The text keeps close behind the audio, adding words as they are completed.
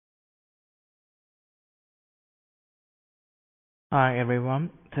Hi everyone,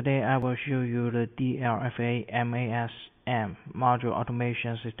 today I will show you the DLFA-MAS-M module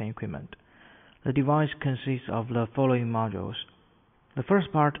automation system equipment. The device consists of the following modules. The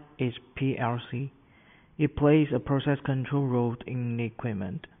first part is PLC. It plays a process control role in the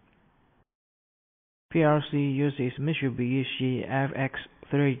equipment. PLC uses Mitsubishi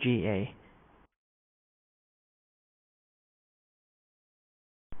FX3GA.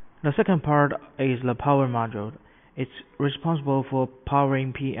 The second part is the power module. It's responsible for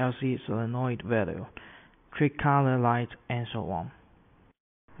powering PLC solenoid valve, tricolor light, and so on.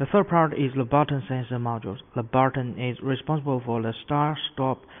 The third part is the button sensor module. The button is responsible for the start,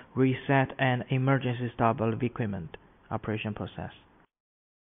 stop, reset, and emergency stop of the equipment operation process.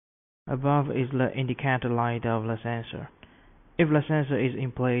 Above is the indicator light of the sensor. If the sensor is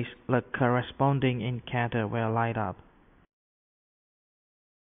in place, the corresponding indicator will light up.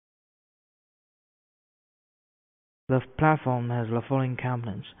 The platform has the following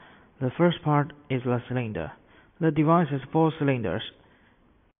components. The first part is the cylinder. The device has 4 cylinders.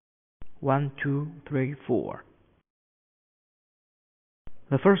 1, 2, 3, 4.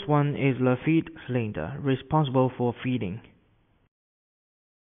 The first one is the feed cylinder, responsible for feeding.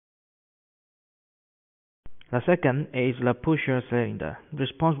 The second is the pusher cylinder,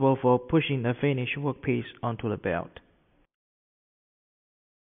 responsible for pushing the finished workpiece onto the belt.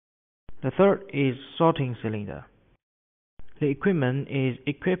 The third is sorting cylinder. The equipment is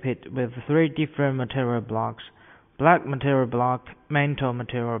equipped with 3 different material blocks: black material block, metal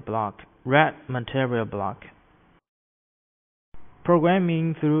material block, red material block.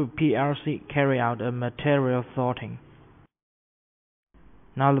 Programming through PLC carry out a material sorting.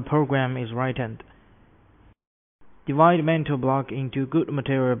 Now the program is written. Divide metal block into good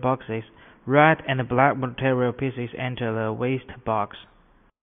material boxes. Red and black material pieces enter the waste box.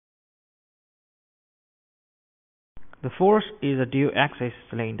 The fourth is a dual-axis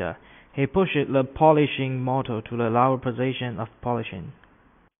cylinder. He pushes the polishing motor to the lower position of polishing.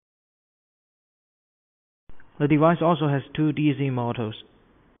 The device also has 2 DC motors.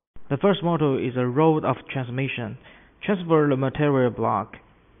 The first motor is a rod of transmission, transfer the material block.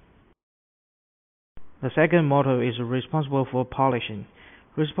 The second motor is responsible for polishing,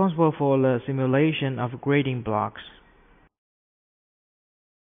 responsible for the simulation of grading blocks.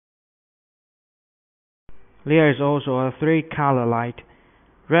 There is also a 3-color light: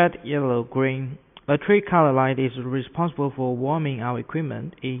 red, yellow, green. A 3-color light is responsible for warming our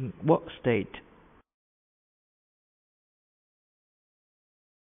equipment in work state.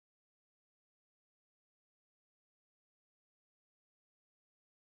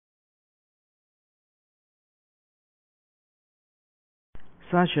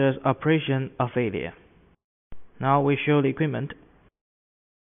 Such as operation or failure. Now we show the equipment.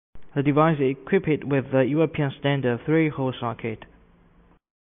 The device is equipped with the European standard 3-hole socket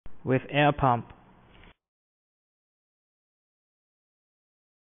with air pump.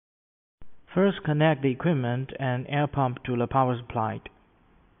 First, connect the equipment and air pump to the power supply.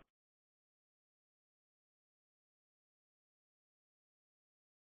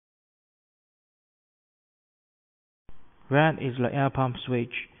 Red is the air pump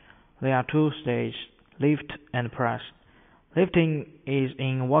switch. There are 2 stages: lift and press. Lifting is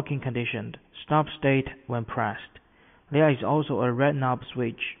in working condition, stop state when pressed. There is also a red knob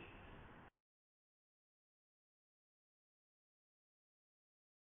switch.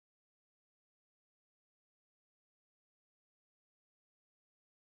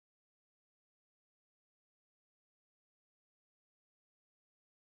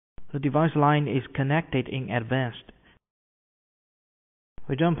 The device line is connected in advance.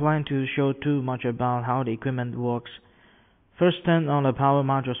 We don't plan to show too much about how the equipment works. First, turn on the power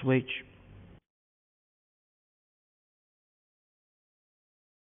module switch.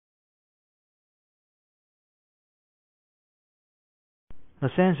 The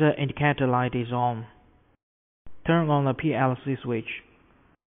sensor indicator light is on. Turn on the PLC switch.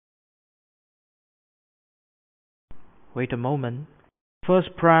 Wait a moment.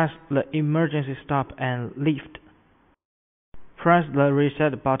 First, press the emergency stop and lift. Press the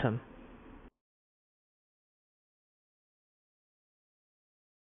reset button.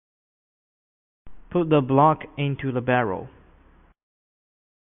 Put the block into the barrel.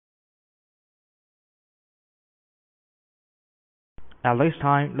 At this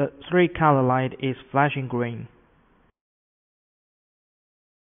time, the 3-color light is flashing green.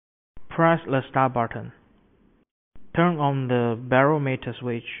 Press the start button. Turn on the barometer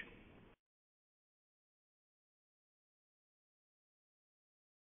switch.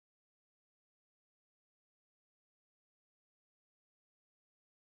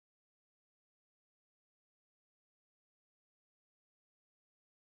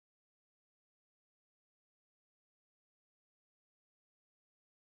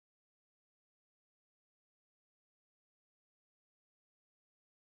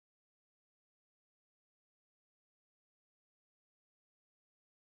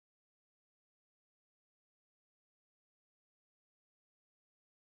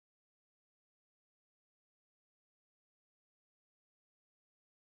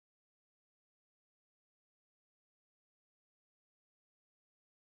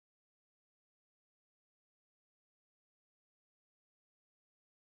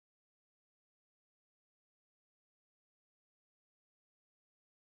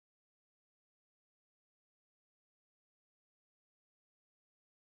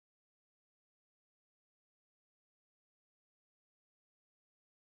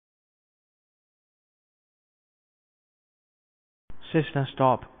 System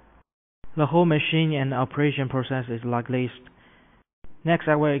stop. The whole machine and operation process is like this. Next,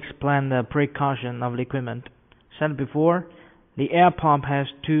 I will explain the precaution of the equipment. Said before, the air pump has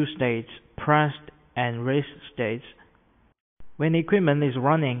two states, pressed and raised states. When the equipment is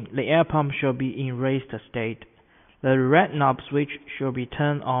running, the air pump should be in raised state. The red knob switch should be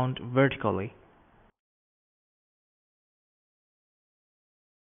turned on vertically.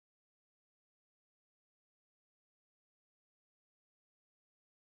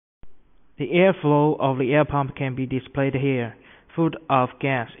 The airflow of the air pump can be displayed here. Foot of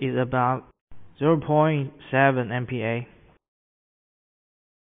gas is about 0.7 MPa.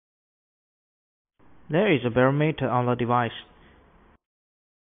 There is a barometer on the device.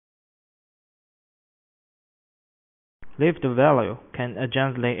 Lift value can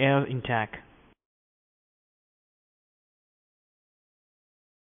adjust the air intake.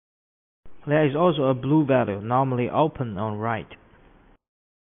 There is also a blue value, normally open on right.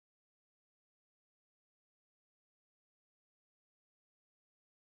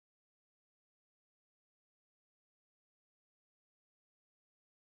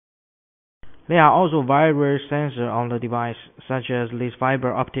 There are also various sensors on the device, such as this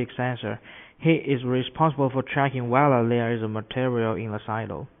fiber optic sensor. He is responsible for tracking whether there is a material in the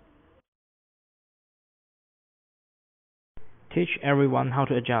silo. Teach everyone how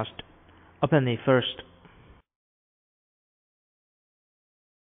to adjust. Open it first.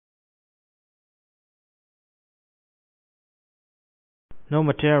 No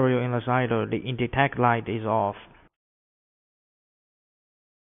material in the silo, the indicate light is off.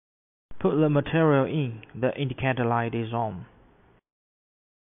 Put the material in, the indicator light is on.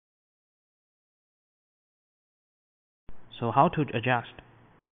 So how to adjust?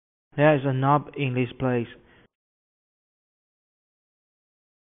 There is a knob in this place.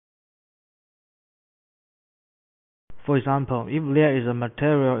 For example, if there is a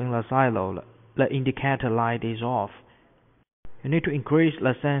material in the silo, the indicator light is off. You need to increase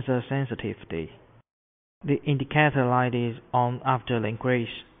the sensor sensitivity. The indicator light is on after the increase.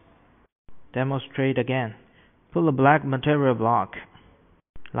 Demonstrate again. Put the black material block.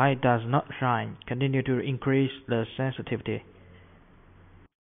 Light does not shine. Continue to increase the sensitivity.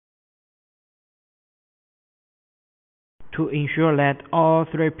 To ensure that all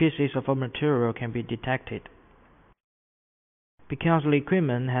three pieces of material can be detected. Because the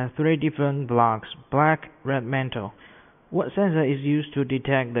equipment has three different blocks, black, red, metal, what sensor is used to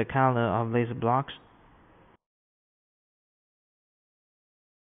detect the color of these blocks?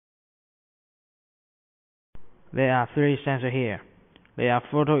 There are three sensors here. They are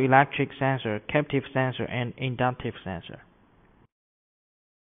photoelectric sensor, captive sensor, and inductive sensor.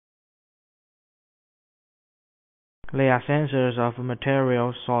 They are sensors of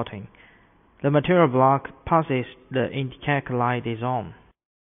material sorting. The material block passes, the indicator light is on.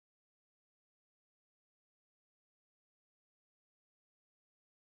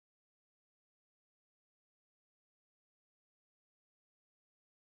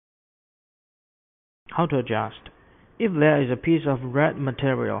 How to adjust? If there is a piece of red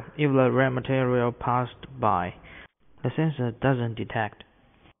material, if the red material passed by, the sensor doesn't detect.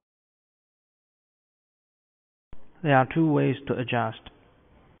 There are two ways to adjust.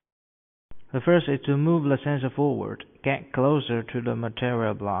 The first is to move the sensor forward, get closer to the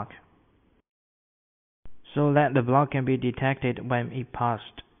material block, so that the block can be detected when it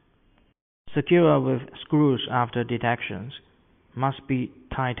passed. Secure with screws after detections. Must be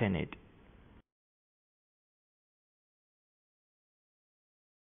tightened.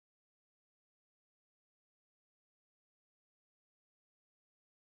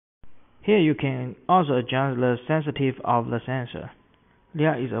 Here you can also adjust the sensitivity of the sensor.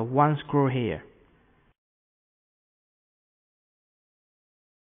 There is a one screw here.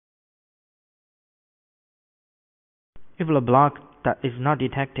 If the block that is not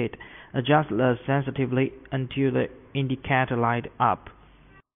detected, adjust the sensitivity until the indicator light up.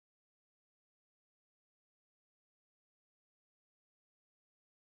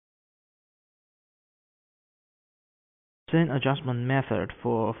 Same adjustment method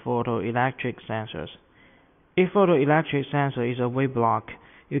for photoelectric sensors. If photoelectric sensor is a weight block,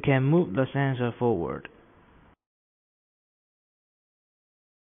 you can move the sensor forward.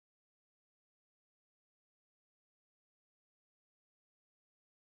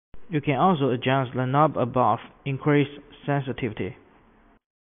 You can also adjust the knob above, increase sensitivity.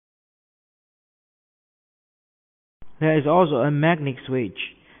 There is also a magnetic switch.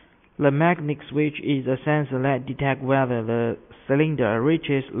 The magnetic switch is a sensor that detects whether the cylinder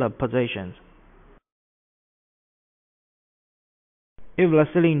reaches the positions. If the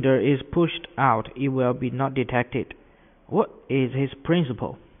cylinder is pushed out, it will be not detected. What is its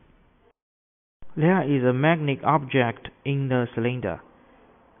principle? There is a magnetic object in the cylinder.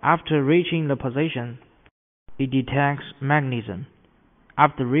 After reaching the position, it detects magnetism.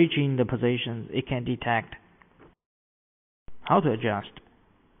 After reaching the position, it can detect. How to adjust?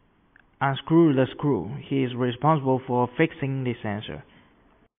 Unscrew the screw. He is responsible for fixing the sensor.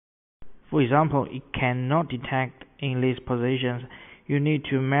 For example, it cannot detect in these positions. You need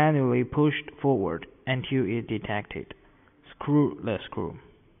to manually push forward until it detected. Screw the screw.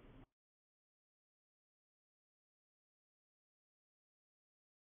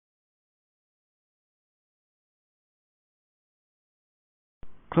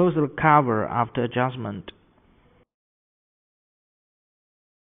 Close the cover after adjustment.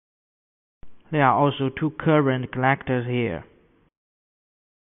 There are also two current collectors here.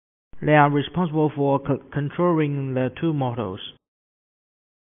 They are responsible for controlling the two motors.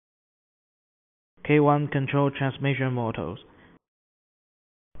 K1 control transmission motors.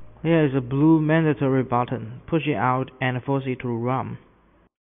 There is a blue mandatory button. Push it out and force it to run.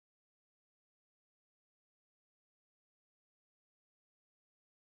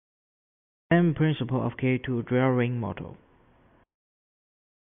 Same principle of K2 drive ring motor.